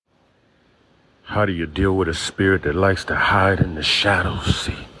How do you deal with a spirit that likes to hide in the shadows?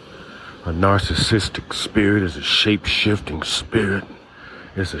 See, a narcissistic spirit is a shape-shifting spirit.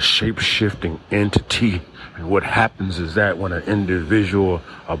 It's a shape-shifting entity. And what happens is that when an individual,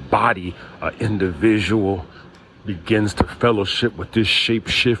 an individual begins to fellowship with this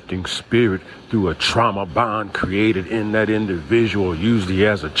shape-shifting spirit through a trauma bond created in that individual, usually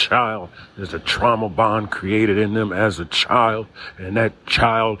as a child. There's a trauma bond created in them as a child, and that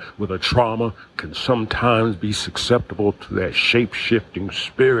child with a trauma can sometimes be susceptible to that shape-shifting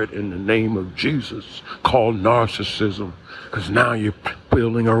spirit in the name of Jesus called narcissism. Because now you're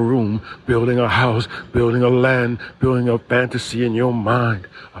building a room, building a house, building a land, building a fantasy in your mind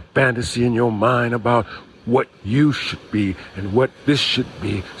about what you should be and what this should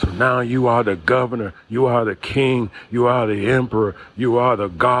be. So now you are the governor, you are the king, you are the emperor, you are the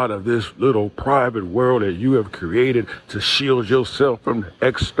God of this little private world that you have created to shield yourself from the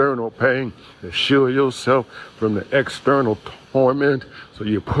external pain, to shield yourself from the external torment. So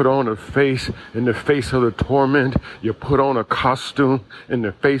you put on a face in the face of the torment. You put on a costume in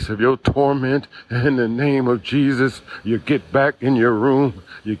the face of your torment. And in the name of Jesus, you get back in your room.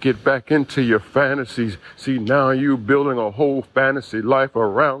 You get back into your fantasies. See, now you building a whole fantasy life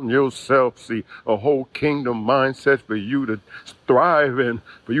around yourself. See, a whole kingdom mindset for you to thrive in,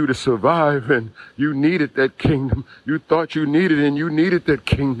 for you to survive in. You needed that kingdom. You thought you needed it, and you needed that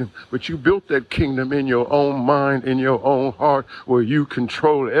kingdom. But you built that kingdom in your own mind, in your own heart, where you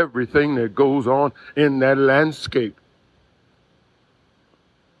control everything that goes on in that landscape.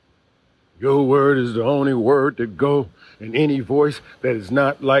 Your word is the only word that go, and any voice that is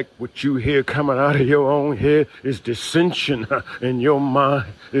not like what you hear coming out of your own head is dissension in your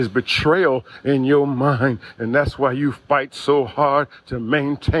mind, is betrayal in your mind. And that's why you fight so hard to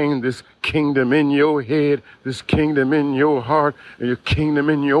maintain this kingdom in your head, this kingdom in your heart, and your kingdom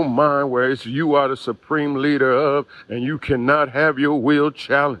in your mind, where it's you are the supreme leader of, and you cannot have your will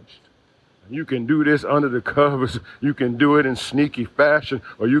challenged. You can do this under the covers. You can do it in sneaky fashion,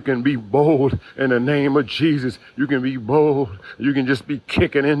 or you can be bold in the name of Jesus. You can be bold. You can just be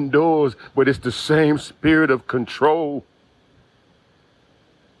kicking indoors, but it's the same spirit of control.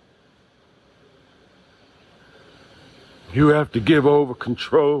 You have to give over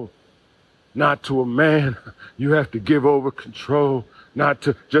control, not to a man. You have to give over control, not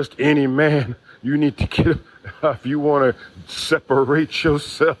to just any man. You need to get, if you want to separate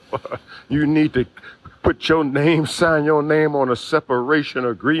yourself, you need to put your name, sign your name on a separation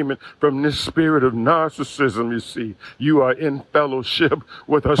agreement from this spirit of narcissism, you see. You are in fellowship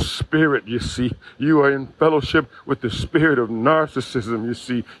with a spirit, you see. You are in fellowship with the spirit of narcissism, you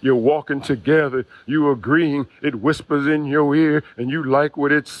see. You're walking together, you agreeing, it whispers in your ear, and you like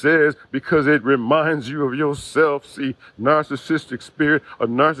what it says because it reminds you of yourself, see. A narcissistic spirit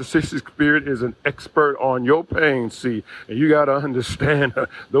is an expert on your pain, see. And you got to understand,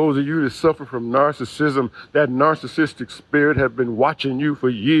 those of you that suffer from narcissism, that narcissistic spirit have been watching you for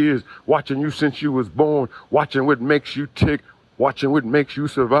years, watching you since you was born, watching what makes you tick, watching what makes you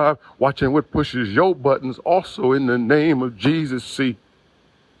survive, watching what pushes your buttons, also in the name of Jesus, see.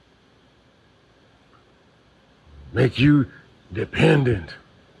 Make you dependent.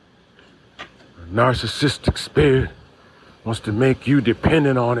 A narcissistic spirit wants to make you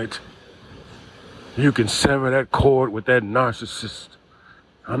dependent on it. You can sever that cord with that narcissist.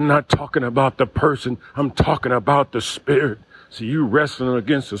 I'm not talking about the person. I'm talking about the spirit. See, you wrestling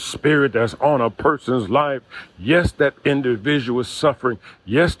against a spirit that's on a person's life. Yes, that individual is suffering.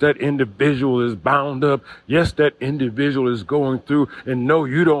 Yes, that individual is bound up. Yes, that individual is going through. And no,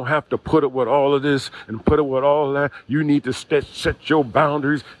 you don't have to put up with all of this and put up with all that. You need to set your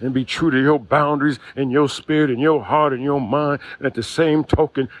boundaries and be true to your boundaries in your spirit and your heart and your mind. And at the same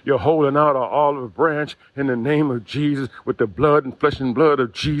token, you're holding out an olive branch in the name of Jesus with the blood and flesh and blood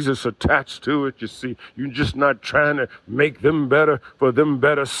of Jesus attached to it, you see. You're just not trying to make them better for them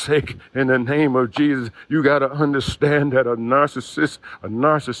better sake in the name of Jesus. You got to understand that a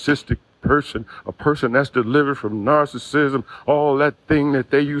narcissistic person, a person that's delivered from narcissism, all that thing that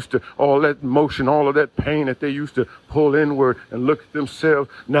they used to, all that motion, all of that pain that they used to pull inward and look at themselves,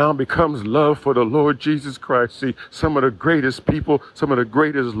 now becomes love for the Lord Jesus Christ. See, some of the greatest people, some of the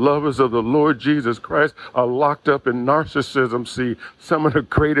greatest lovers of the Lord Jesus Christ are locked up in narcissism. See, some of the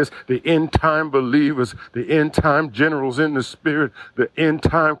greatest, the end time believers, the end time generals in the spirit, the end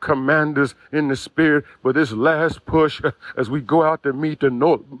time commanders in the spirit. But this last push, as we go out to meet the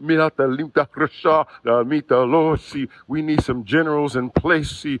meet the Lord. See, we need some generals in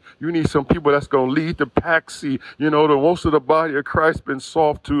place. See, you need some people that's going to lead the pack. See, most of the body of Christ been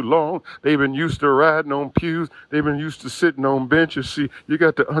soft too long. They've been used to riding on pews. They've been used to sitting on benches. See, you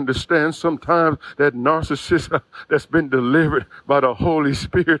got to understand sometimes that narcissist that's been delivered by the Holy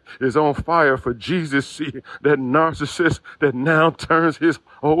Spirit is on fire for Jesus. See, that narcissist that now turns his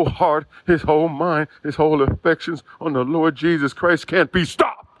whole heart, his whole mind, his whole affections on the Lord Jesus Christ can't be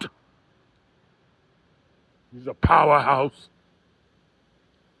stopped. He's a powerhouse.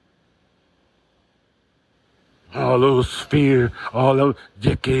 All those fear, all those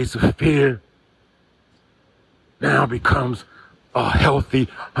decades of fear now becomes a healthy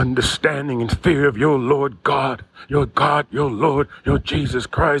understanding and fear of your Lord God, your Lord, your Jesus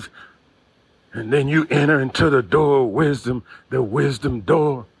Christ. And then you enter into the door of wisdom, the wisdom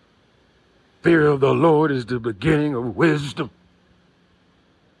door. Fear of the Lord is the beginning of wisdom.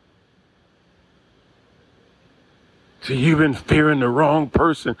 See, you've been fearing the wrong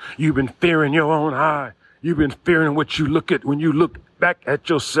person. You've been fearing your own eye. You've been fearing what you look at when you look back at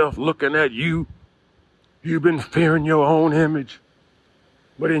yourself looking at you. You've been fearing your own image.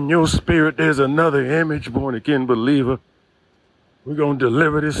 But in your spirit, there's another image, born again believer. We're going to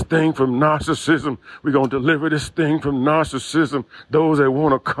deliver this thing from narcissism. We're going to deliver this thing from narcissism. Those that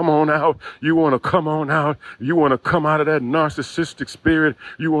want to come on out, you want to come on out. You want to come out of that narcissistic spirit.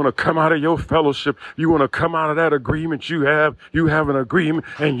 You want to come out of your fellowship. You want to come out of that agreement you have. You have an agreement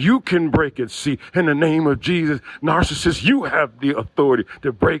and you can break it. See, in the name of Jesus, narcissists, you have the authority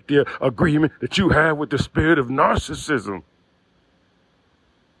to break the agreement that you have with the spirit of narcissism.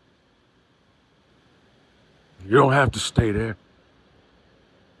 You don't have to stay there.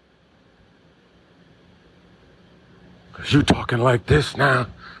 You talking like this now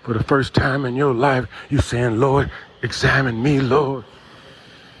for the first time in your life. You saying, Lord, examine me, Lord.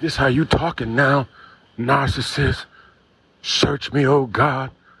 This how you talking now, narcissist. Search me, oh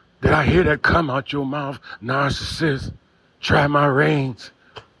God. Did I hear that come out your mouth, narcissist? Try my reins.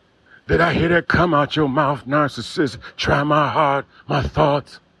 Did I hear that come out your mouth, narcissist? Try my heart, my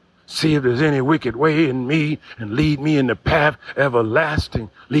thoughts. See if there's any wicked way in me and lead me in the path everlasting.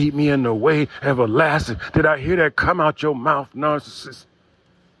 Lead me in the way everlasting. Did I hear that come out your mouth, narcissist?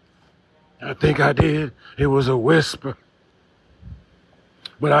 I think I did. It was a whisper.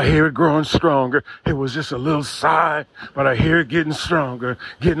 But I hear it growing stronger. It was just a little sigh, but I hear it getting stronger,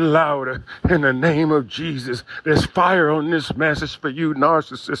 getting louder. In the name of Jesus, there's fire on this message for you,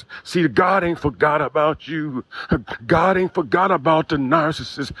 narcissists. See, God ain't forgot about you. God ain't forgot about the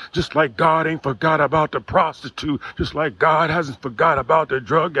narcissist, just like God ain't forgot about the prostitute, just like God hasn't forgot about the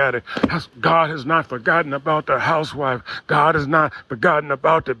drug addict. God has not forgotten about the housewife. God has not forgotten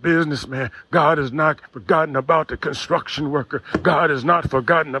about the businessman. God has not forgotten about the construction worker. God has not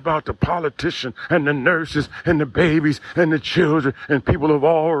forgotten about the politician and the nurses and the babies and the children and people of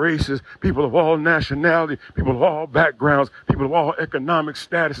all races, people of all nationality, people of all backgrounds, people of all economic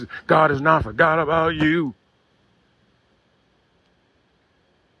statuses. God has not forgot about you.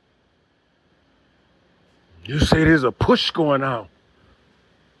 You say there's a push going out.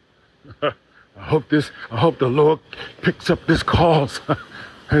 I hope the Lord picks up this call.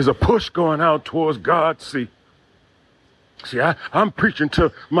 There's a push going out towards God. See, I'm preaching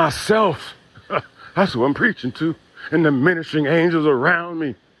to myself. That's what I'm preaching to. And the ministering angels around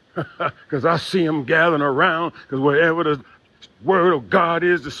me. Because I see them gathering around. Because wherever the word of God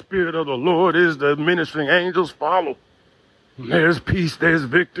is, the spirit of the Lord is, the ministering angels follow. And there's peace, there's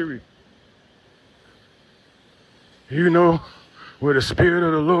victory. You know, where the spirit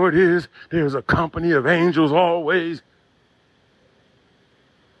of the Lord is, there's a company of angels always.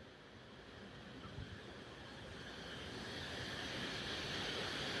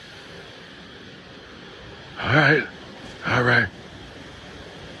 All right.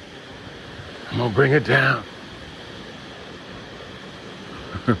 I'm going to bring it down.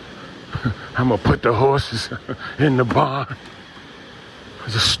 I'm going to put the horses in the barn.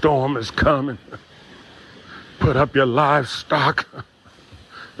 The storm is coming. Put up your livestock.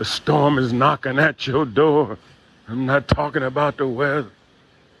 The storm is knocking at your door. I'm not talking about the weather.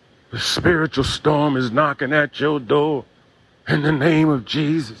 The spiritual storm is knocking at your door. In the name of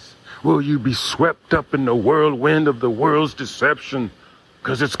Jesus. Will you be swept up in the whirlwind of the world's deception?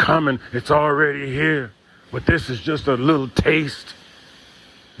 Because it's coming. It's already here. But this is just a little taste.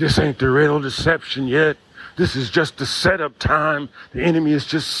 This ain't the real deception yet. This is just the setup time. The enemy is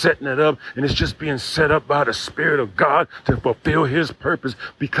just setting it up. And it's just being set up by the Spirit of God to fulfill his purpose.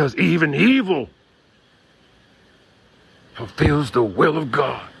 Because even evil fulfills the will of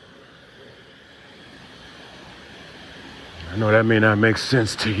God. I know that may not make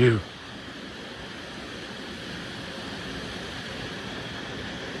sense to you.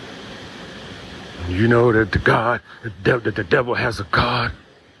 You know that the devil has a God.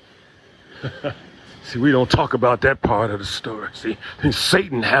 See, we don't talk about that part of the story. See,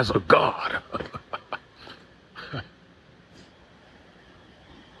 Satan has a God.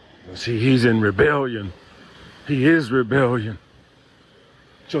 See, he's in rebellion. He is rebellion.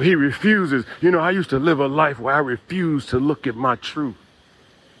 So he refuses. You know, I used to live a life where I refused to look at my truth.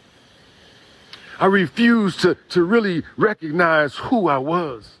 I refused to really recognize who I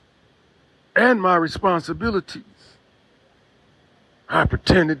was and my responsibilities. I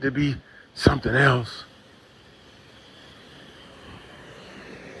pretended to be something else.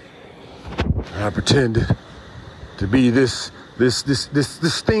 I pretended to be this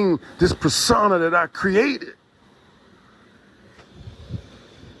thing, this persona that I created.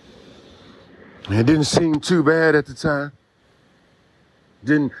 And it didn't seem too bad at the time.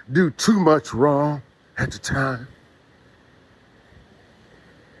 Didn't do too much wrong at the time.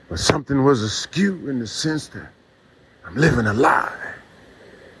 But something was askew in the sense that I'm living a lie.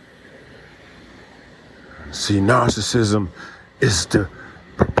 See, narcissism is the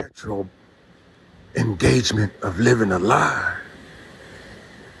perpetual engagement of living a lie.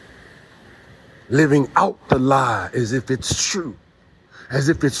 Living out the lie as if it's true, as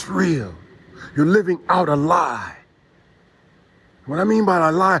if it's real. You're living out a lie. What I mean by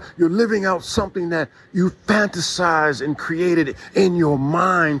a lie, you're living out something that you fantasize and created in your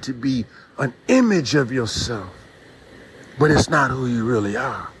mind to be an image of yourself, but it's not who you really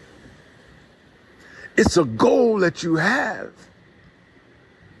are. It's a goal that you have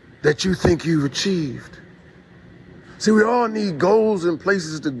that you think you've achieved. See, we all need goals and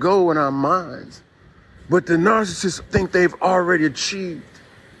places to go in our minds, but the narcissists think they've already achieved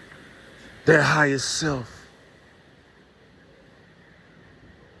their highest self.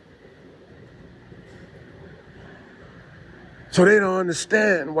 So they don't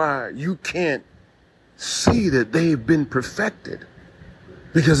understand why you can't see that they've been perfected,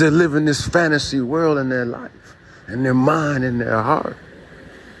 because they live in this fantasy world in their life, in their mind, in their heart,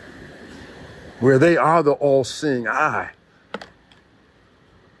 where they are the all-seeing eye.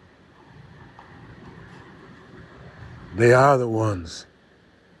 They are the ones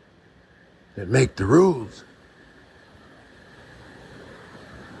that make the rules.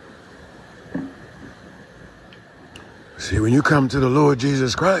 See, when you come to the Lord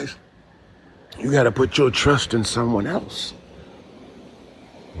Jesus Christ, you got to put your trust in someone else.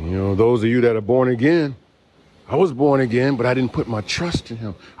 You know, those of you that are born again, I was born again, but I didn't put my trust in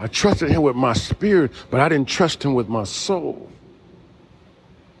him. I trusted him with my spirit, but I didn't trust him with my soul.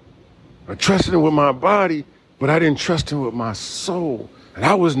 I trusted him with my body, but I didn't trust him with my soul. And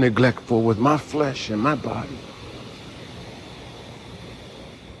I was neglectful with my flesh and my body.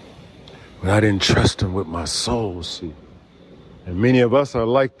 But I didn't trust him with my soul, see. And many of us are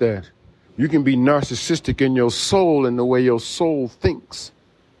like that. You can be narcissistic in your soul in the way your soul thinks.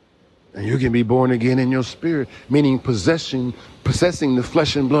 And you can be born again in your spirit, meaning possessing the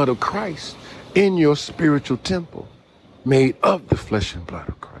flesh and blood of Christ in your spiritual temple, made of the flesh and blood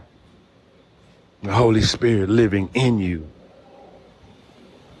of Christ. The Holy Spirit living in you.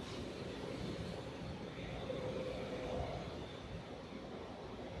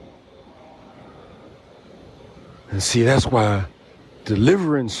 And see, that's why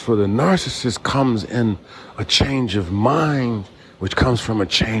deliverance for the narcissist comes in a change of mind, which comes from a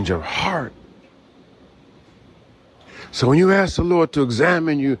change of heart. So when you ask the Lord to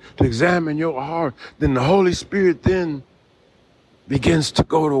examine you, to examine your heart, then the Holy Spirit then begins to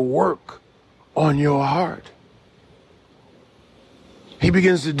go to work on your heart. He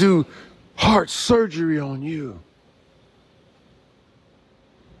begins to do heart surgery on you.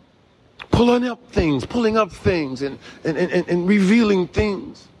 Pulling up things and revealing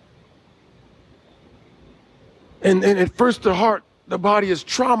things. And at first the body is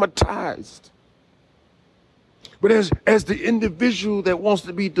traumatized. But as the individual that wants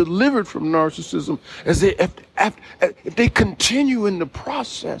to be delivered from narcissism, if they continue in the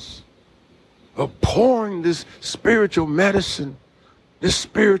process of pouring this spiritual medicine, this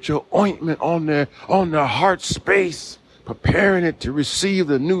spiritual ointment on their heart space, preparing it to receive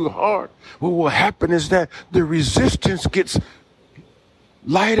the new heart, what will happen is that the resistance gets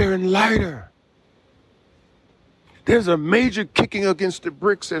lighter and lighter. There's a major kicking against the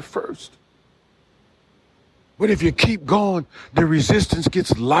bricks at first. But if you keep going, the resistance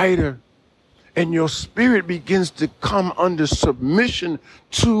gets lighter and your spirit begins to come under submission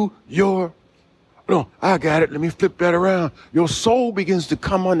to your... No, I got it. Let me flip that around. Your soul begins to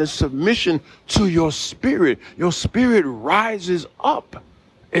come under submission to your spirit. Your spirit rises up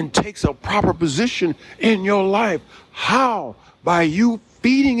and takes a proper position in your life. How? By you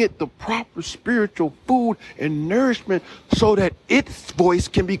feeding it the proper spiritual food and nourishment so that its voice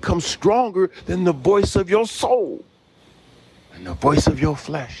can become stronger than the voice of your soul and the voice of your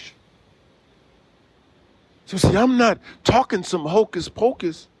flesh. So see, I'm not talking some hocus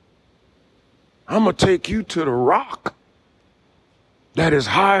pocus. I'm going to take you to the rock that is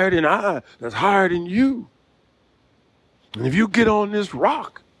higher than I, that's higher than you. And if you get on this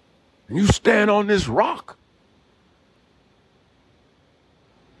rock and you stand on this rock,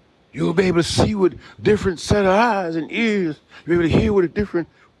 you'll be able to see with a different set of eyes and ears. You'll be able to hear with a different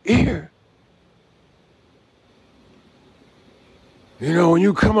ear. You know, when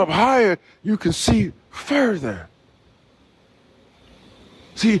you come up higher, you can see further.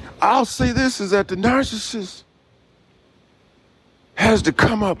 See, I'll say this is that the narcissist has to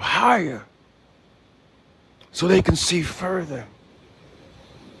come up higher so they can see further.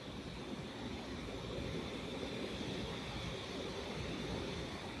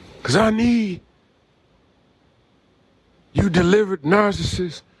 Because I need you delivered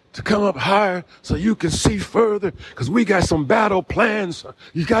narcissists to come up higher so you can see further, because we got some battle plans.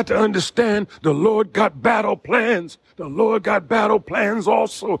 You got to understand the Lord got battle plans. The Lord got battle plans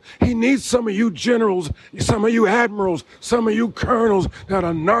also. He needs some of you generals, some of you admirals, some of you colonels that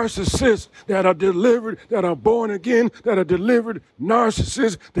are narcissists, that are delivered, that are born again, that are delivered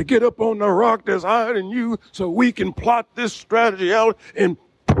narcissists to get up on the rock that's higher than you so we can plot this strategy out and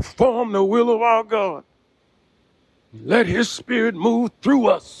perform the will of our God. Let his spirit move through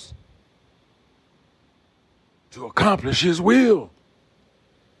us to accomplish his will.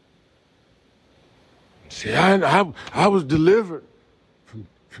 See, I was delivered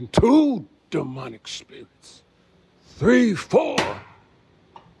from 2 demonic spirits, 3, 4,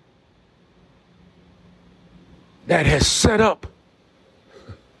 that has set up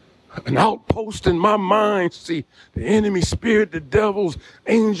an outpost in my mind. See, the enemy spirit, the devils,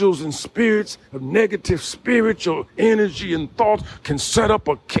 angels, and spirits of negative spiritual energy and thoughts can set up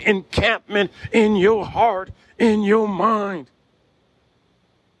an encampment in your heart, in your mind.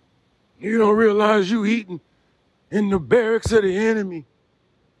 You don't realize you eating in the barracks of the enemy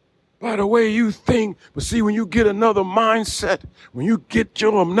by the way you think. But see, when you get another mindset, when you get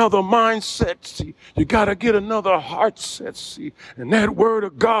your another mindset, see, you got to get another heart set, see. And that word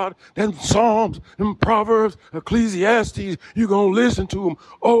of God, them Psalms, them Proverbs, Ecclesiastes, you're going to listen to them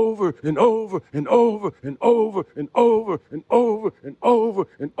over and over and over and over and over and over and over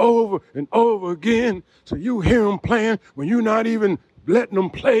and over and over again. So you hear them playing when you're not even letting them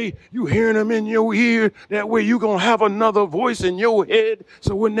play. You hearing them in your ear. That way you going to have another voice in your head.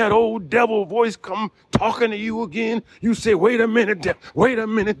 So when that old devil voice come talking to you again, you say, wait a minute,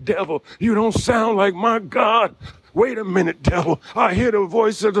 devil. You don't sound like my God. Wait a minute, devil. I hear the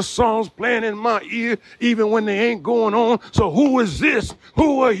voice of the songs playing in my ear, even when they ain't going on. So who is this?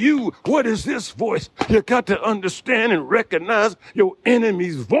 Who are you? What is this voice? You got to understand and recognize your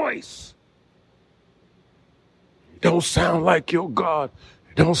enemy's voice. Don't sound like your God.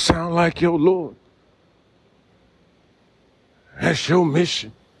 Don't sound like your Lord. That's your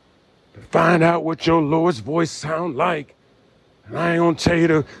mission, to find out what your Lord's voice sound like. And I ain't going to tell you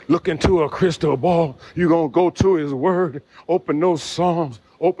to look into a crystal ball. You're going to go to his word, open those Psalms,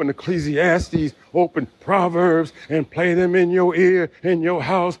 open Ecclesiastes, open Proverbs, and play them in your ear, in your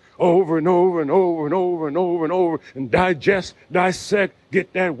house, over and over and over and over and over and over, and digest, dissect,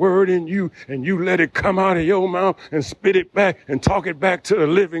 get that word in you, and you let it come out of your mouth and spit it back and talk it back to the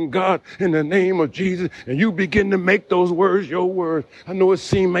living God in the name of Jesus. And you begin to make those words your words. I know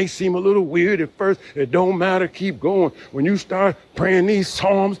it may seem a little weird at first. It don't matter. Keep going. When you start praying these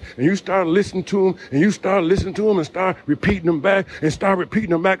Psalms and you start listening to them and you start listening to them and start repeating them back and start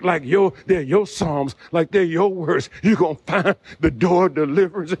repeating them back like they're your Psalms, like they're your words, you're going to find the door of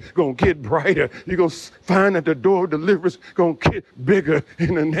deliverance going to get brighter. You're going to find that the door of deliverance going to get bigger.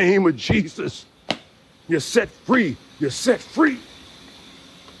 In the name of Jesus, you're set free. You're set free.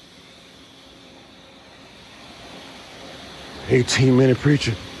 18-minute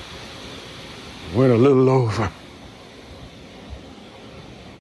preacher. Went a little over.